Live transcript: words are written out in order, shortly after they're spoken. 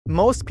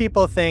Most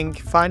people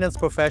think finance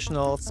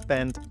professionals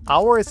spend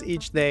hours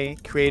each day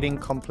creating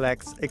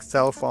complex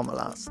Excel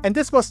formulas. And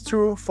this was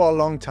true for a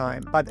long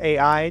time, but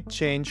AI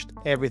changed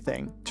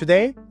everything.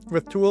 Today,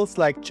 with tools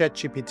like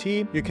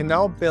ChatGPT, you can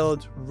now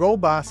build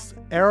robust,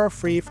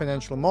 error-free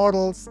financial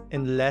models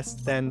in less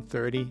than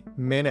 30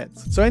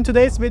 minutes. So in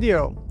today's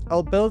video,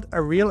 I'll build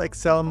a real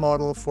Excel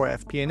model for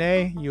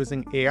FP&A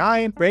using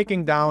AI,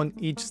 breaking down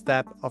each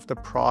step of the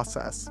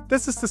process.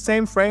 This is the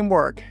same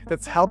framework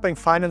that's helping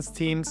finance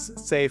teams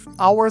save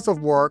hours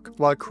of work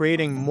while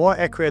creating more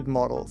accurate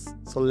models.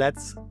 So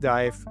let's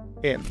dive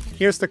in.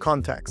 Here's the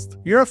context.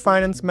 You're a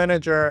finance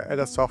manager at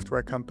a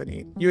software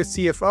company. Your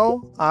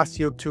CFO asks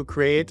you to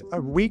create a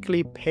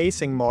weekly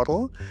pacing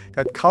model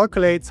that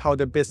calculates how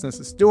the business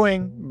is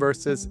doing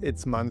versus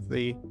its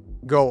monthly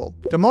goal.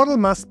 The model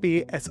must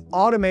be as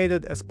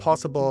automated as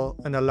possible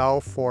and allow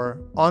for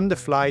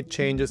on-the-fly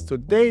changes to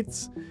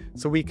dates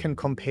so we can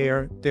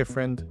compare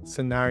different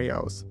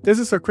scenarios. This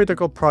is a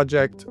critical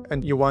project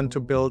and you want to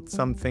build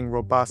something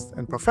robust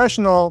and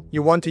professional.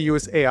 You want to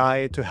use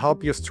AI to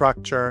help you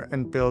structure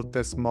and build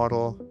this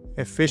model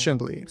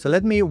efficiently. So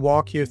let me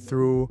walk you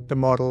through the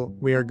model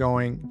we are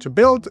going to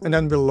build, and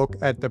then we'll look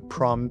at the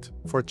prompt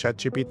for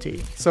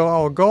ChatGPT. So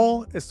our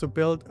goal is to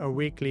build a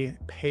weekly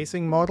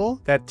pacing model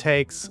that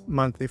takes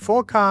monthly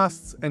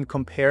forecasts and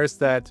compares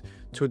that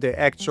to the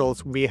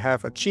actuals we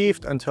have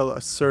achieved until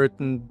a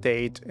certain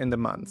date in the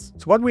month.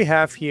 So what we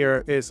have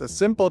here is a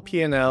simple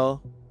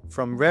P&L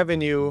from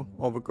revenue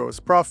over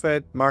gross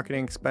profit,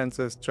 marketing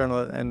expenses,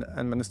 general and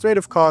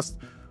administrative costs,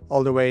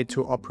 all the way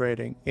to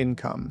operating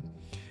income.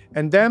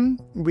 And then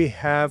we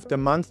have the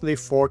monthly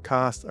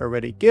forecast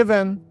already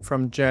given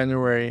from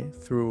January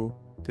through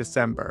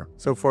December.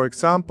 So for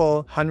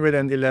example,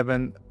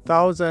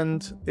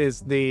 111,000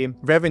 is the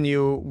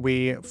revenue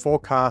we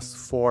forecast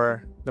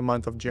for the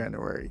month of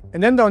January.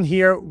 And then down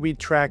here, we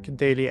track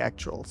daily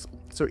actuals.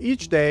 So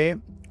each day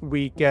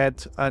we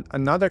get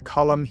another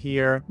column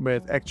here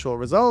with actual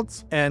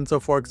results. And so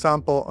for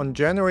example, on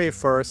January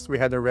 1st, we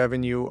had a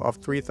revenue of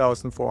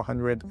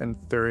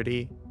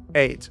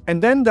 3,438.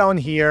 And then down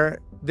here,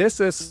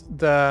 this is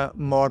the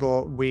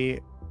model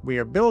we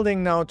are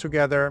building now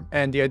together.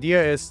 And the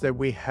idea is that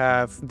we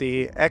have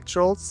the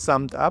actuals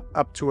summed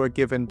up to a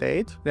given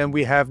date. Then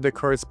we have the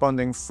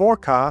corresponding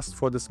forecast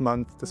for this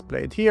month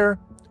displayed here.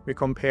 We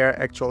compare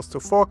actuals to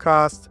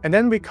forecast, and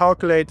then we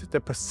calculate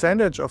the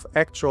percentage of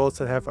actuals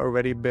that have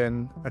already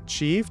been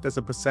achieved as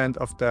a percent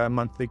of the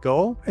monthly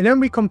goal. And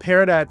then we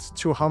compare that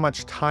to how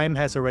much time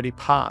has already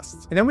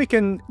passed. And then we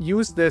can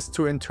use this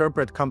to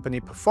interpret company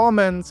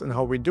performance and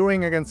how we're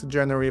doing against the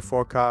January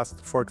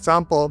forecast. For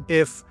example,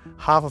 if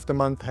half of the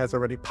month has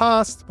already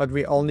passed, but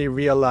we only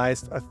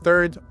realized a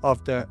third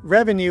of the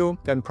revenue,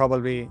 then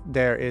probably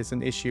there is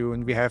an issue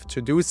and we have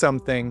to do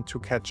something to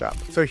catch up.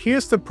 So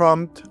here's the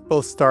prompt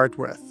we'll start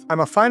with.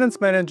 I'm a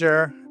finance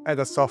manager at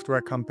a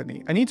software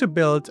company. I need to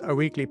build a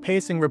weekly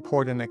pacing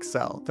report in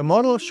Excel. The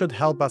model should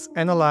help us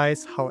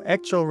analyze how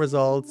actual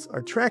results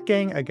are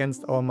tracking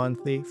against our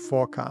monthly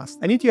forecast.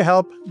 I need your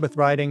help with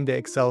writing the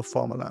Excel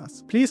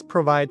formulas. Please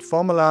provide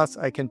formulas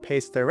I can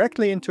paste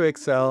directly into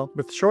Excel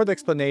with short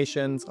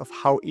explanations of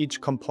how each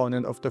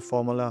component of the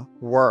formula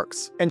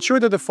works. Ensure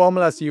that the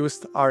formulas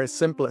used are as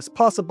simple as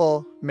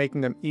possible,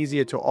 making them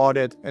easier to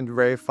audit and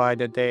verify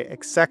that they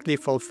exactly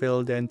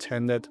fulfill the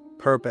intended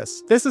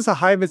purpose. This is a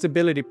high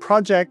visibility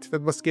project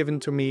that was given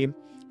to me,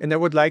 and I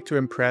would like to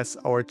impress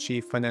our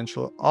Chief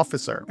Financial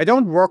Officer. I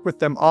don't work with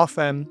them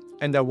often,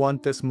 and I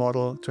want this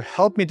model to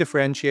help me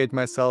differentiate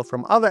myself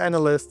from other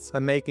analysts by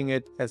making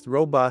it as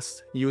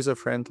robust,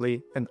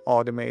 user-friendly, and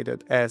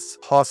automated as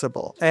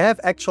possible. I have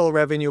actual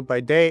revenue by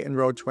day in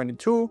row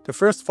 22. The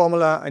first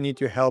formula I need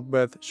your help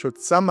with should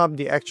sum up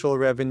the actual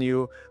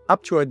revenue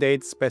up to a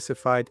date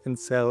specified in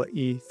cell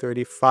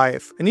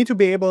E35. I need to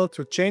be able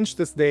to change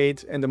this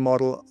date, and the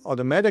model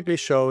automatically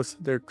shows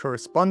the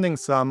corresponding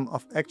sum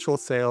of actual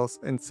sales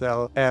in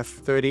cell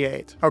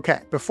F38.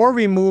 Okay, before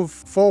we move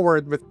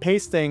forward with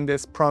pasting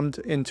this prompt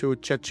into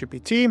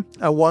ChatGPT,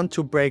 I want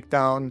to break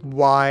down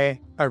why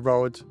I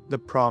wrote the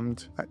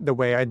prompt the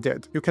way I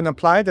did. You can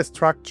apply the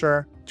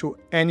structure to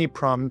any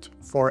prompt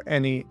for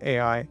any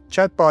AI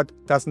chatbot.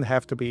 Doesn't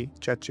have to be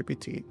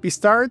ChatGPT. We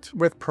start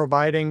with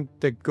providing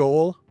the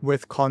goal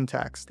with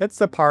context. That's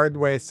the part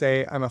where I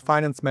say I'm a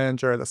finance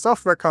manager at a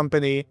software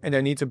company and I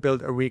need to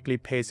build a weekly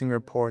pacing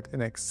report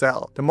in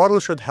Excel. The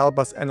model should help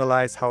us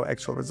analyze how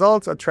actual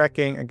results are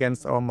tracking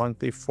against our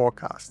monthly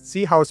forecast.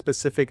 See how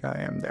specific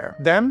I am there.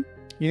 Then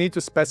you need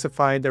to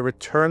specify the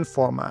return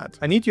format.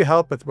 I need your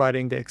help with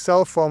writing the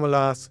Excel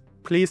formulas.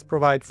 Please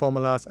provide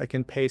formulas I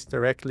can paste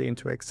directly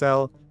into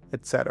Excel,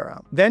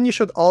 etc. Then you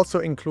should also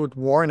include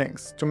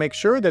warnings to make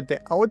sure that the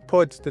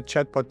output the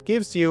chatbot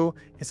gives you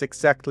is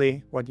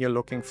exactly what you're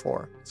looking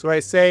for. So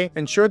I say,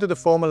 ensure that the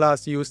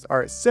formulas used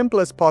are as simple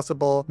as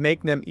possible,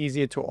 make them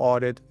easier to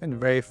audit, and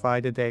verify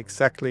that they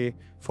exactly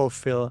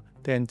fulfill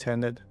the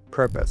intended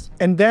purpose.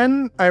 And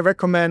then I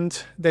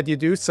recommend that you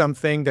do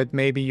something that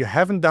maybe you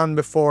haven't done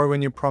before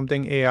when you're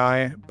prompting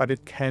AI, but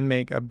it can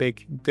make a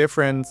big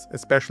difference,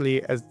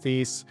 especially as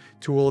these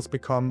tools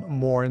become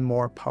more and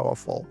more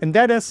powerful. And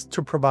that is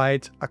to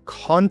provide a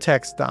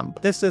context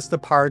dump. This is the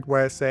part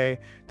where I say,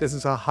 this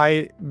is a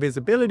high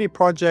visibility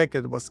project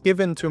that was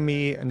given to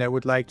me and I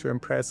would like to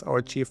impress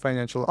our chief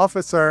financial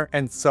officer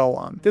and so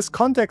on. This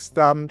context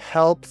dump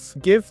helps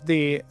give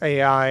the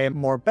AI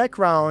more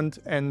background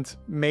and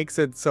makes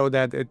it so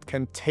that it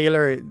can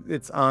tailor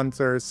its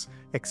answers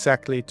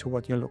exactly to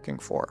what you're looking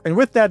for. And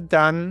with that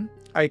done,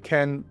 I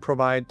can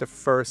provide the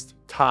first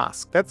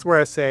task. That's where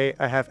I say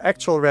I have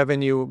actual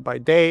revenue by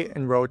day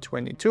in row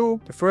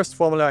 22. The first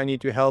formula I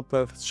need to help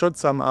with should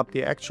sum up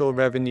the actual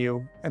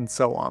revenue and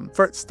so on.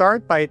 First,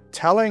 start by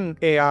telling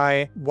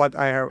AI what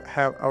I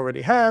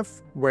already have,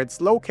 where it's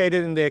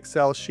located in the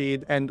Excel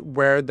sheet, and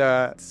where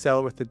the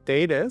cell with the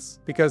date is,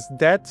 because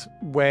that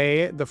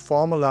way the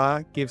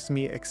formula gives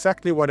me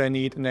exactly what I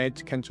need and I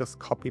can just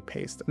copy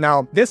paste.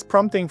 Now, this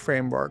prompting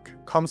framework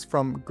comes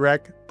from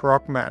Greg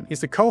Brockman.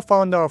 He's the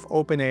co-founder of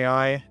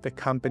OpenAI, the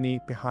company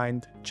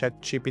behind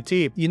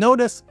ChatGPT. You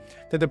notice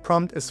that the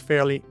prompt is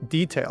fairly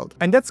detailed,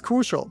 and that's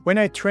crucial. When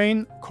I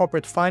train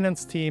corporate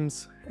finance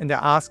teams and they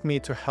ask me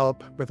to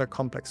help with a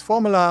complex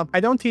formula,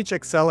 I don't teach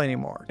Excel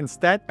anymore.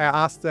 Instead, I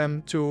ask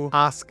them to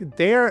ask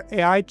their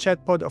AI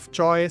chatbot of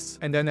choice,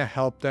 and then I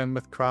help them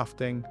with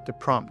crafting the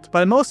prompt.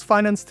 While most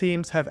finance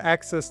teams have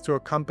access to a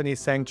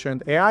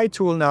company-sanctioned AI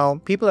tool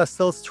now, people are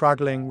still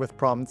struggling with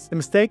prompts. The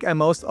mistake I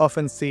most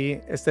often see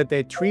is that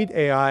they treat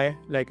AI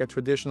like a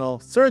traditional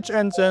search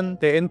engine.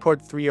 They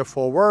input 3 or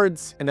 4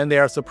 words, and then they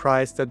are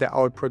surprised that the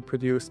output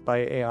produced by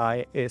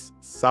AI is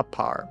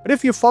subpar. But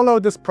if you follow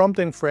this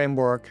prompting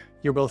framework,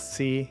 you will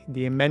see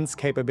the immense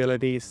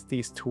capabilities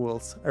these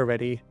tools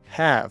already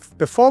have.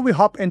 Before we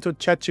hop into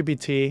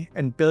ChatGPT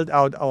and build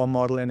out our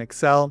model in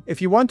Excel,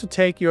 if you want to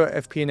take your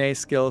FP&A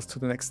skills to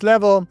the next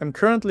level, I'm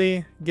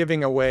currently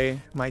giving away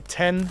my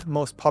 10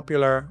 most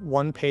popular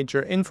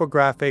one-pager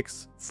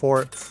infographics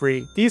for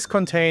free. These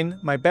contain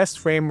my best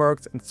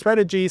frameworks and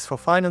strategies for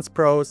finance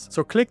pros,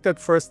 so click that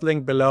first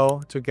link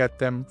below to get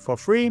them for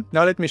free.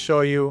 Now let me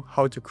show you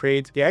how to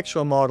create the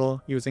actual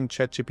model using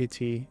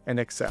ChatGPT and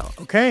Excel.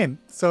 Okay,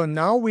 so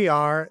now we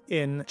are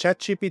in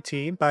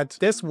ChatGPT, but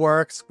this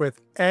works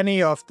with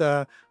any of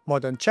the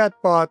modern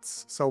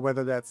chatbots. So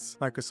whether that's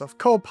Microsoft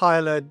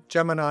Copilot,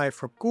 Gemini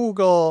from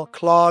Google,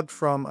 Claude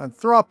from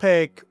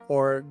Anthropic,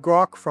 or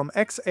Grok from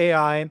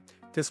xAI,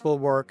 this will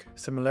work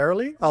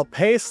similarly. I'll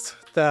paste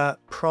the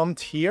prompt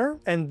here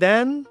and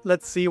then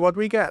let's see what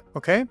we get.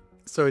 Okay.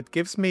 So it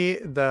gives me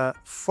the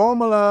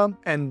formula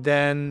and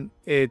then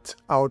it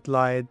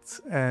outlines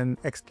an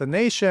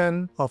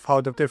explanation of how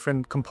the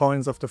different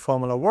components of the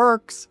formula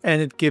works.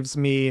 And it gives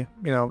me,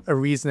 a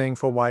reasoning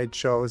for why it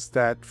chose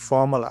that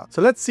formula.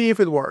 So let's see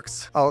if it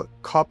works. I'll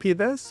copy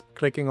this,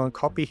 clicking on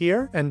copy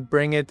here, and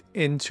bring it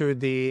into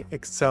the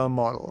Excel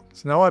model.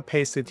 So now I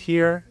paste it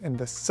here in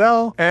the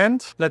cell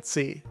and let's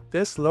see,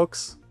 this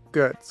looks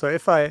good. So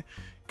if I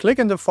click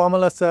in the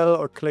formula cell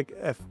or click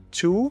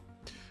F2,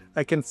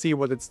 I can see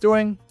what it's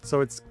doing.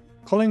 So it's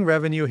pulling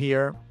revenue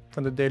here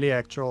from the daily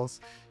actuals,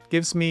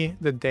 gives me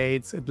the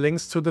dates, it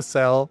links to the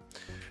cell,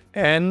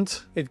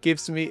 and it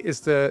gives me, is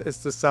the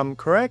sum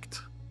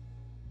correct?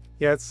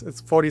 Yes,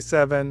 it's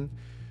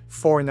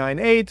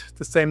 47,498,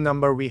 the same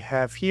number we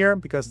have here,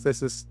 because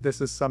this is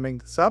summing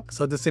this up.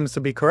 So this seems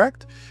to be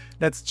correct.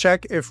 Let's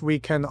check if we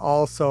can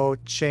also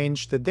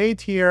change the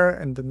date here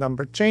and the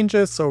number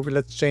changes. So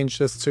let's change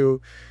this to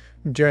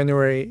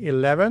January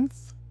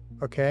 11th.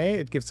 Okay,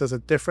 it gives us a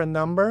different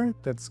number.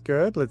 That's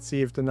good. Let's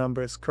see if the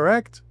number is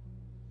correct.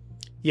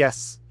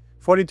 Yes,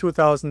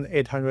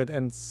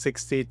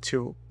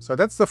 42,862. So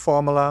that's the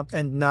formula.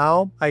 And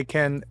now I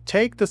can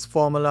take this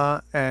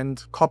formula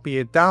and copy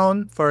it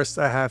down. First,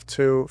 I have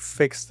to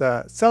fix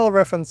the cell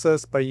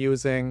references by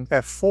using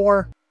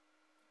F4.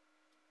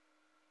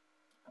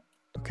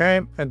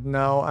 Okay, and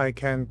now I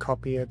can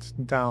copy it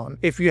down.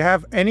 If you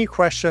have any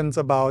questions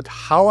about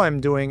how I'm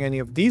doing any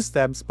of these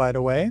steps, by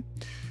the way,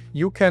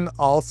 you can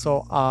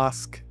also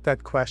ask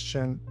that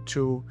question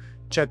to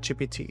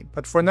ChatGPT.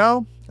 But for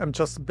now, I'm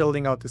just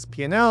building out this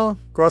P&L.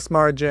 Gross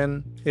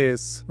margin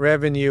is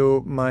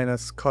revenue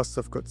minus cost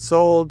of goods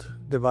sold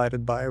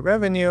divided by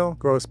revenue.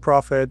 Gross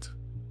profit,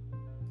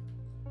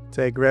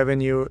 take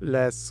revenue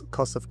less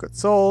cost of goods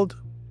sold.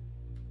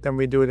 Then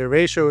we do the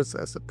ratios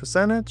as a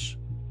percentage.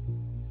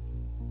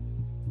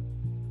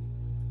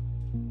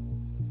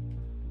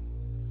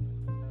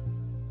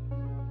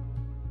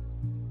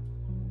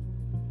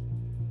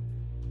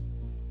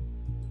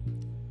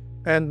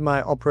 And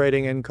my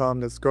operating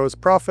income, that's gross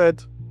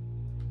profit,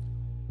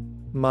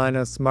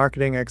 minus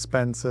marketing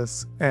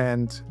expenses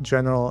and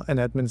general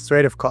and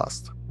administrative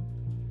cost.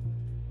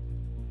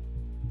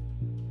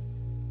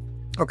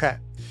 Okay,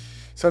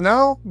 so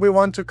now we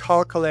want to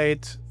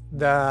calculate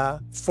the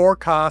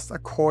forecast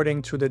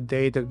according to the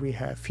date that we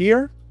have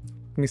here.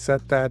 We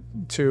set that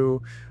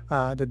to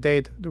the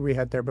date that we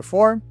had there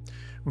before.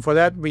 And for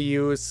that, we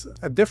use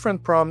a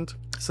different prompt.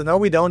 So now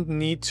we don't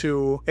need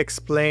to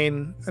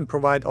explain and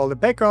provide all the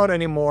background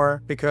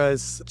anymore,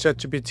 because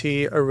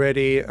ChatGPT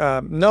already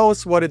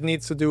knows what it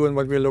needs to do and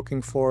what we're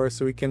looking for.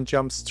 So we can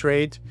jump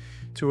straight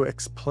to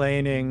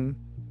explaining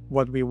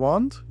what we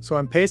want. So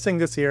I'm pasting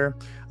this here.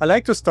 I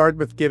like to start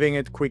with giving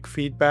it quick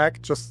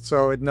feedback, just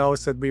so it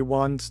knows that we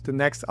want the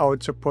next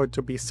output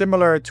to be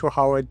similar to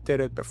how it did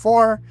it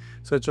before.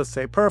 So just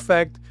say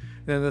perfect.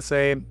 And then I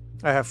say,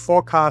 I have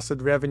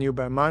forecasted revenue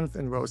by month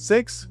in row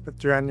 6, with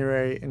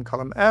January in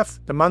column F.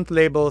 The month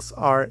labels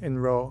are in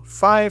row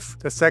 5.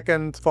 The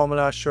second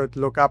formula should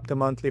look up the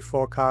monthly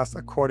forecast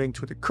according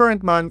to the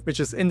current month,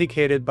 which is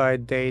indicated by a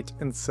date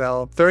in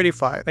cell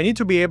 35. I need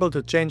to be able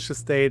to change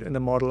this date, and the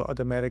model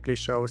automatically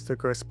shows the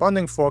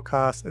corresponding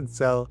forecast in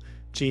cell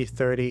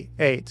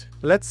G38.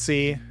 Let's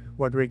see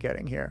what we're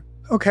getting here.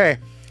 Okay,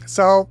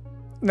 so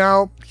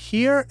now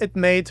here it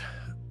made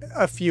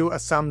a few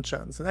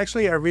assumptions, and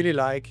actually I really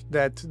like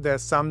that the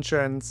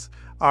assumptions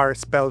are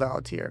spelled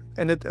out here.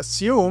 And it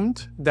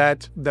assumed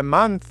that the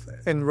month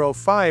in row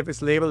 5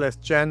 is labeled as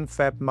Jan,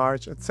 Feb,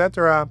 March,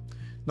 etc.,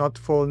 not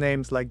full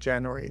names like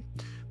January.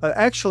 But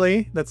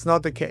actually that's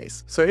not the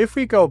case. So if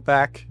we go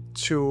back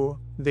to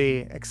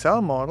the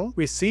Excel model,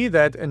 we see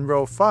that in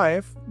row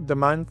 5 the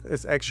month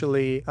is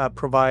actually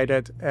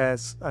provided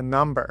as a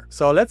number.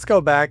 So let's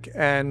go back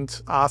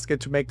and ask it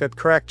to make that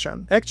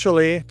correction.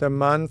 Actually the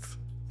month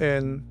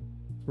in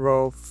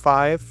row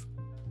 5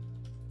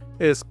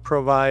 is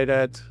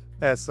provided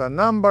as a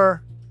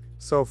number.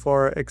 So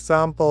for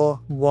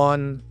example,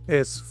 1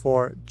 is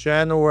for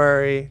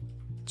January,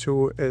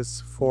 2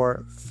 is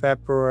for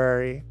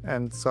February,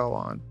 and so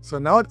on. So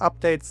now it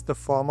updates the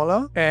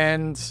formula,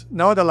 and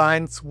now it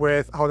aligns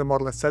with how the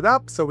model is set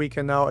up. So we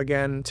can now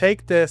again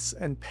take this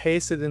and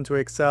paste it into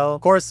Excel.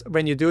 Of course,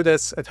 when you do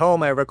this at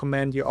home, I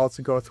recommend you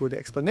also go through the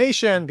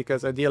explanation,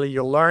 because ideally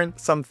you'll learn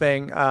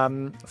something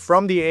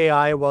from the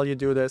AI while you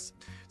do this.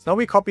 So now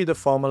we copy the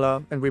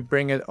formula and we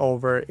bring it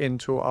over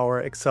into our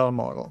Excel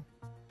model.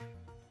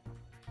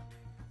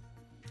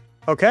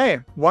 Okay,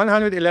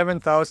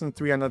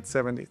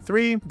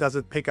 111,373. Does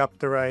it pick up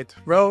the right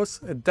rows?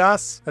 It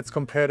does. Let's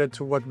compare it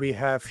to what we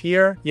have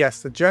here.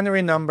 Yes, the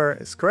January number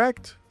is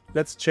correct.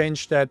 Let's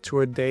change that to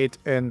a date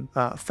in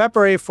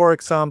February, for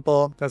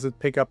example. Does it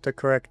pick up the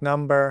correct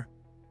number?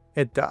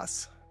 It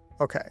does.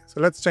 Okay, so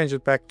let's change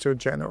it back to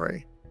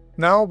January.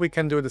 Now we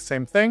can do the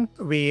same thing.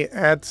 We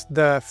add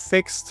the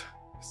fixed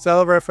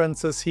cell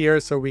references here,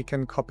 so we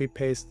can copy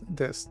paste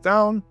this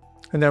down.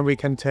 And then we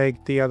can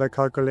take the other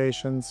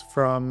calculations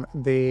from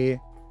the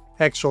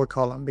actual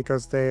column,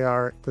 because they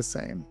are the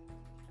same.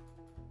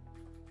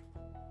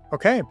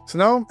 Okay, so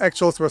now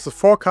actuals versus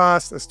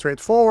forecast is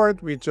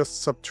straightforward. We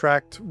just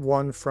subtract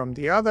one from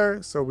the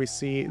other. So we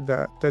see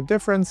the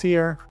difference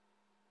here.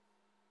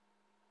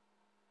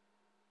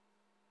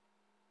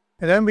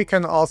 And then we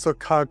can also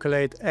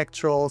calculate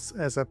actuals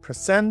as a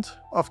 %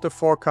 of the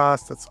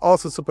forecast. That's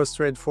also super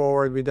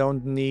straightforward. We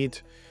don't need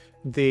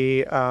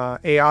the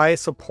AI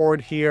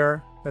support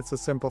here. That's a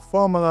simple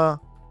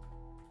formula.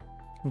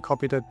 And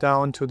copy that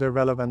down to the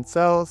relevant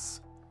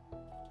cells.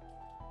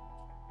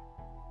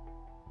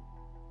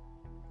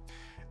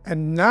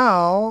 And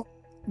now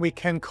we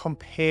can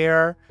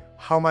compare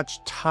how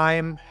much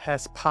time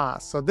has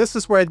passed. So this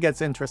is where it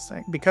gets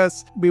interesting,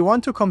 because we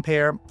want to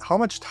compare how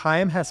much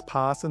time has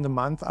passed in the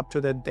month up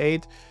to that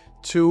date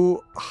to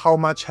how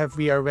much have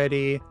we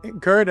already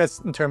incurred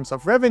as in terms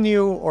of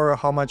revenue, or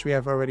how much we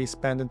have already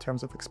spent in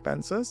terms of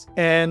expenses.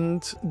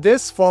 And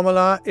this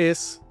formula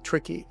is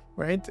tricky,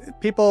 right?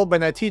 People,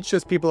 when I teach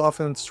this, people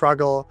often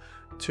struggle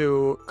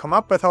to come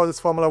up with how this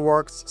formula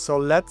works. So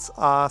let's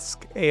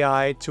ask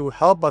AI to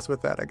help us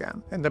with that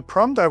again. And the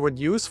prompt I would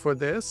use for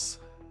this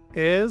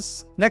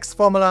is next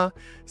formula,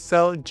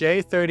 cell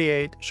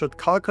J38 should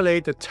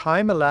calculate the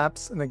time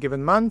elapsed in a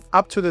given month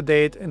up to the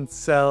date in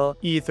cell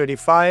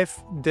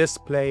E35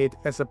 displayed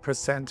as a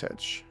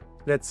percentage.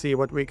 Let's see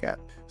what we get.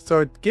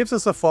 So it gives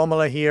us a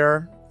formula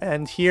here,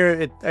 and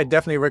here I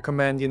definitely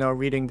recommend,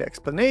 reading the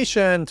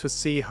explanation to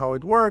see how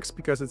it works,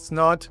 because it's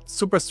not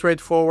super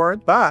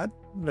straightforward, but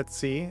let's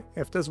see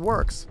if this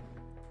works.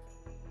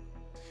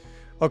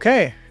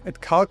 Okay,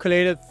 it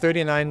calculated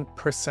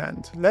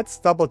 39%. Let's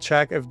double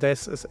check if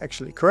this is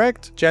actually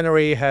correct.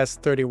 January has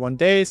 31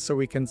 days, so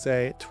we can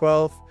say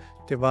 12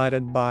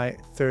 divided by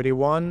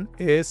 31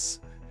 is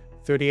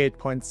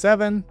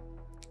 38.7.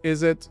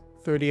 Is it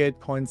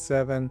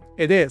 38.7?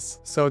 It is.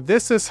 So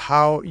this is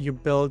how you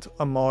build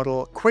a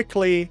model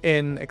quickly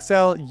in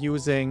Excel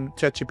using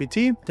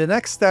ChatGPT. The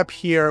next step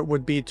here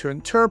would be to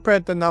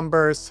interpret the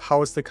numbers.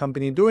 How is the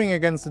company doing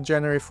against the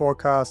January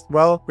forecast?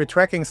 Well, we're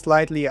tracking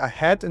slightly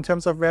ahead in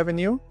terms of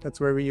revenue. That's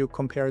where you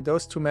compare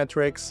those two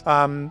metrics.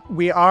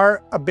 We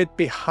are a bit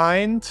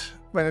behind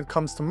when it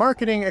comes to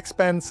marketing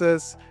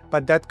expenses,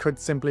 but that could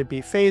simply be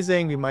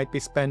phasing. We might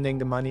be spending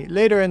the money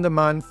later in the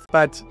month,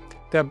 but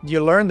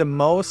you learn the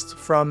most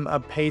from a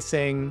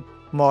pacing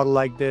model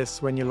like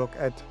this when you look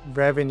at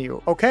revenue.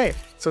 Okay,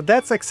 so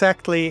that's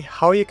exactly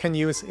how you can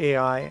use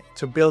AI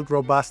to build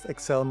robust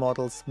Excel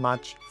models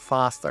much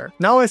faster.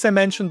 Now, as I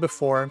mentioned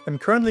before, I'm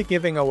currently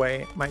giving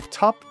away my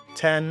top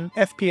 10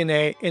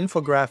 FP&A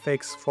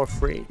infographics for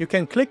free. You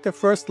can click the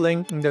first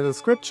link in the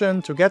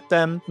description to get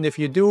them, and if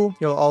you do,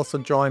 you'll also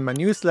join my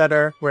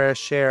newsletter where I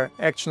share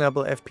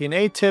actionable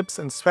FP&A tips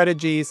and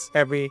strategies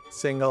every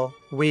single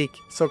week.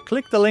 So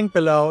click the link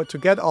below to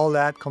get all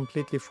that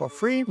completely for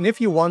free. And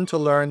if you want to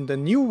learn the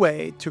new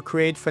way to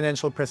create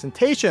financial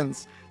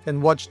presentations,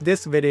 then watch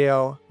this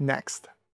video next.